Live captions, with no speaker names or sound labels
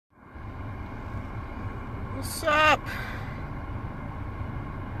What's up?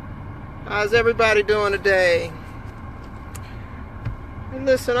 How's everybody doing today? And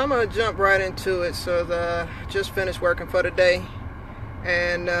listen, I'm gonna jump right into it. So I just finished working for the day,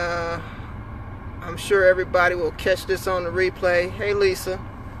 and I'm sure everybody will catch this on the replay. Hey Lisa.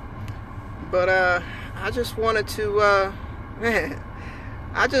 But I just wanted to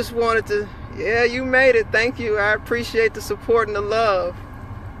yeah, you made it. Thank you. I appreciate the support and the love.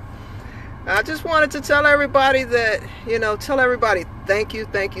 I just wanted to tell everybody that, tell everybody thank you.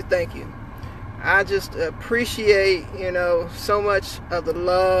 I just appreciate, so much of the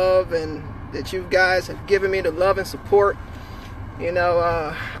love and that you guys have given me, the love and support.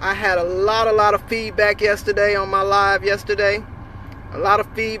 I had a lot of feedback yesterday on my live yesterday. A lot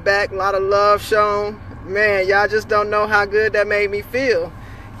of feedback, a lot of love shown. Man, y'all just don't know how good that made me feel,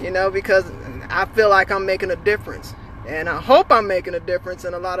 because I feel like I'm making a difference. And I hope I'm making a difference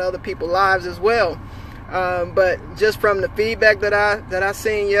in a lot of other people's lives as well. But just from the feedback that I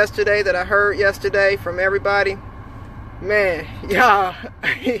seen yesterday, that I heard yesterday from everybody, man, y'all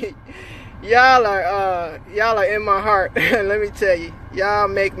are in my heart. Let me tell you, y'all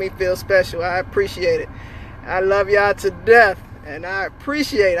make me feel special. I appreciate it. I love y'all to death, and I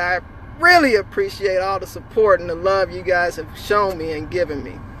really appreciate all the support and the love you guys have shown me and given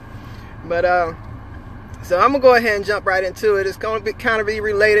me. But so I'm gonna go ahead and jump right into it. It's gonna be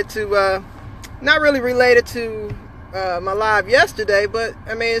related to, not really related to my live yesterday, but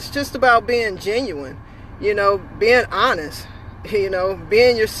I mean, it's just about being genuine, being honest,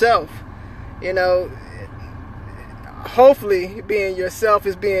 being yourself, hopefully being yourself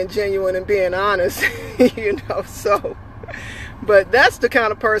is being genuine and being honest, so, but that's the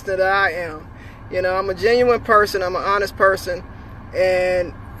kind of person that I am. I'm a genuine person, I'm an honest person,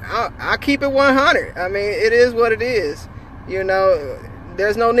 and I keep it 100. I mean, it is what it is.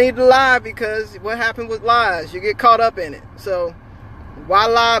 There's no need to lie, because what happens with lies? You get caught up in it. So why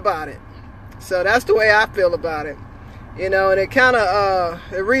lie about it? So that's the way I feel about it. And it kind of,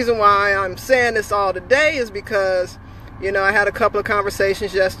 the reason why I'm saying this all today is because, I had a couple of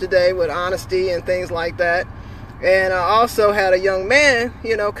conversations yesterday with honesty and things like that. And I also had a young man,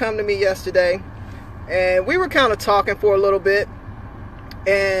 come to me yesterday, and we were kind of talking for a little bit.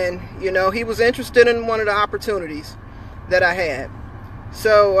 And, he was interested in one of the opportunities that I had.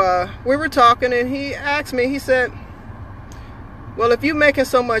 So we were talking, and he asked me, he said, well, if you're making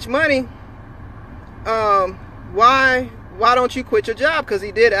so much money, why don't you quit your job? Because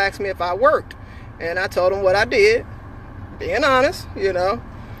he did ask me if I worked. And I told him what I did, being honest,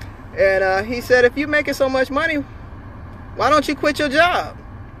 And he said, if you're making so much money, why don't you quit your job?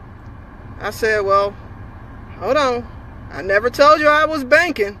 I said, well, hold on. I never told you I was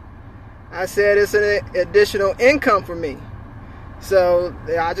banking. I said it's an additional income for me. So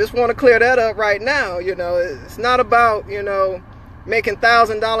I just want to clear that up right now. It's not about, making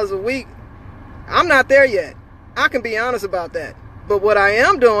 $1,000 a week. I'm not there yet. I can be honest about that. But what I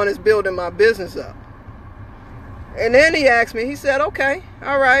am doing is building my business up. And then he asked me, he said, okay,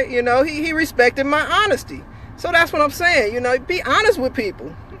 all right. He respected my honesty. So that's what I'm saying. Be honest with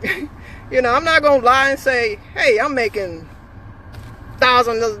people. I'm not going to lie and say, hey, I'm making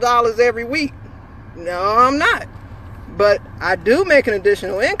thousands of dollars every week. No, I'm not. But I do make an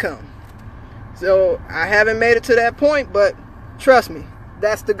additional income. So I haven't made it to that point, but trust me,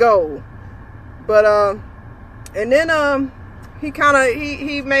 that's the goal. But, and then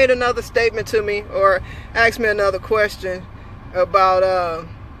he made another statement to me, or asked me another question about,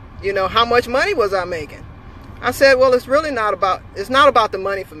 how much money was I making? I said, well, it's not about the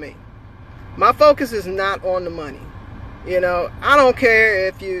money for me. My focus is not on the money. I don't care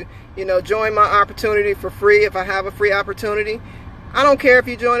if you, join my opportunity for free. If I have a free opportunity, I don't care if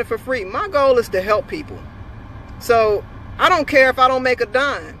you join it for free. My goal is to help people. So I don't care if I don't make a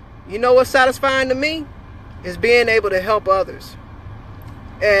dime. What's satisfying to me is being able to help others.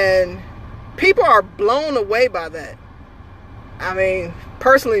 And people are blown away by that. I mean,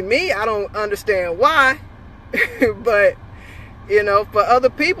 personally, me, I don't understand why. But, for other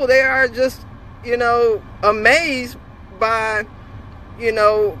people, they are just, amazed by,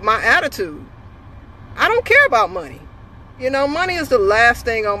 my attitude. I don't care about money. Money is the last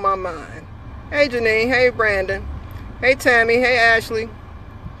thing on my mind. Hey, Janine. Hey, Brandon. Hey, Tammy. Hey, Ashley.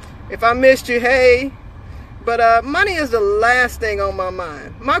 If I missed you, hey. But money is the last thing on my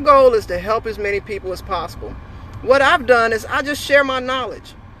mind. My goal is to help as many people as possible. What I've done is I just share my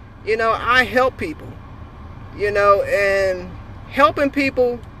knowledge. I help people. And helping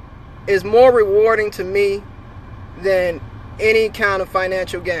people is more rewarding to me than any kind of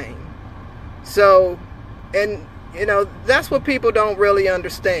financial gain. So, and that's what people don't really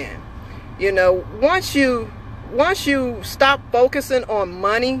understand. You know, once you stop focusing on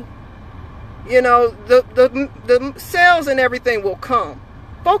money, you know, the sales and everything will come.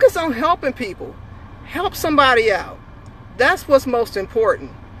 Focus on helping people. Help somebody out. That's what's most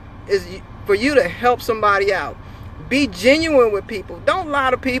important, is for you to help somebody out. Be genuine with people. Don't lie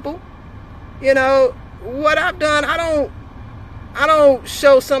to people. You know, what I've done, I don't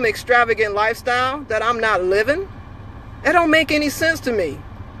show some extravagant lifestyle that I'm not living. That don't make any sense to me.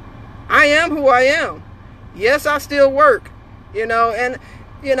 I am who I am. Yes, I still work, you know, and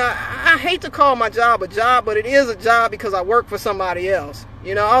you know, I hate to call my job a job, but it is a job because I work for somebody else.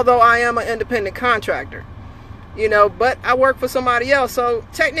 You know, although I am an independent contractor, you know, but I work for somebody else. So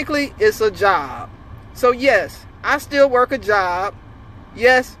technically it's a job. So yes, I still work a job.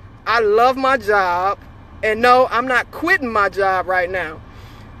 Yes, I love my job. And no, I'm not quitting my job right now.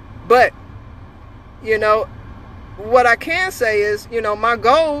 But, you know, what I can say is, you know, my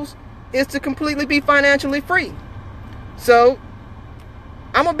goals is to completely be financially free. So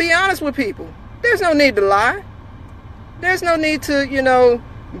I'm going to be honest with people. There's no need to lie. There's no need to, you know,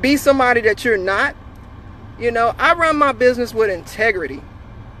 be somebody that you're not. You know, I run my business with integrity,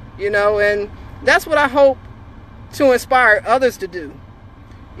 you know, and that's what I hope to inspire others to do.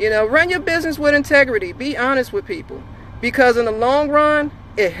 You know, run your business with integrity. Be honest with people, because in the long run,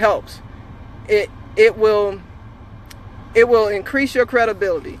 it helps. It will increase your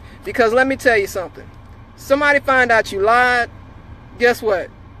credibility. Because let me tell you something. Somebody find out you lied, guess what?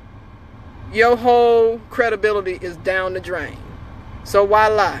 Your whole credibility is down the drain. So why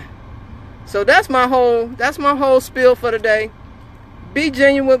lie? So that's my whole spiel for today. Be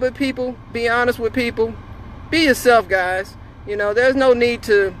genuine with people. Be honest with people. Be yourself, guys. You know, there's no need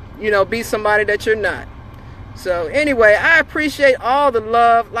to, you know, be somebody that you're not. So anyway, I appreciate all the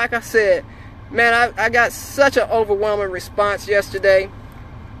love. Like I said, man, I got such an overwhelming response yesterday.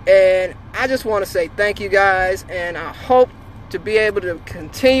 And I just want to say thank you guys. And I hope to be able to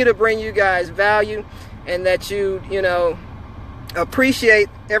continue to bring you guys value, and that you know, appreciate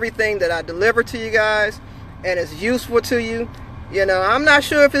everything that I deliver to you guys and it's useful to you. You know, I'm not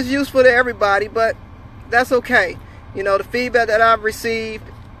sure if it's useful to everybody, but that's okay. You know, the feedback that I've received,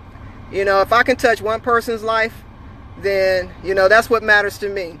 you know, if I can touch one person's life, then, you know, that's what matters to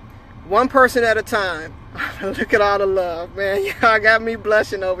me. One person at a time. Look at all the love, man. Y'all got me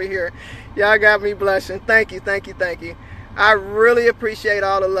blushing over here. Y'all got me blushing. Thank you, thank you, thank you. I really appreciate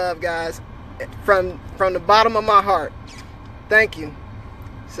all the love, guys, from the bottom of my heart. Thank you.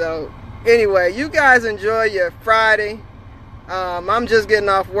 So anyway, you guys enjoy your Friday. I'm just getting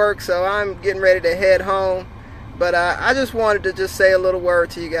off work, so I'm getting ready to head home. But I just wanted to just say a little word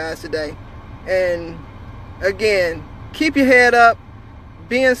to you guys today. And again, keep your head up,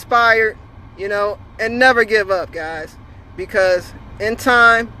 be inspired, you know, and never give up, guys. Because in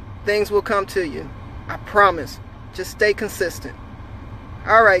time, things will come to you. I promise. Just stay consistent.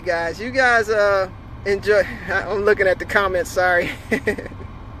 All right, guys. You guys enjoy. I'm looking at the comments. Sorry.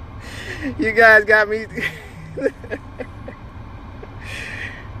 You guys got me.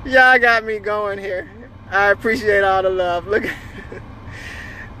 Y'all got me going here. I appreciate all the love. Look.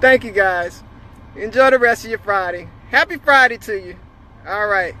 Thank you, guys. Enjoy the rest of your Friday. Happy Friday to you. All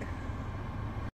right.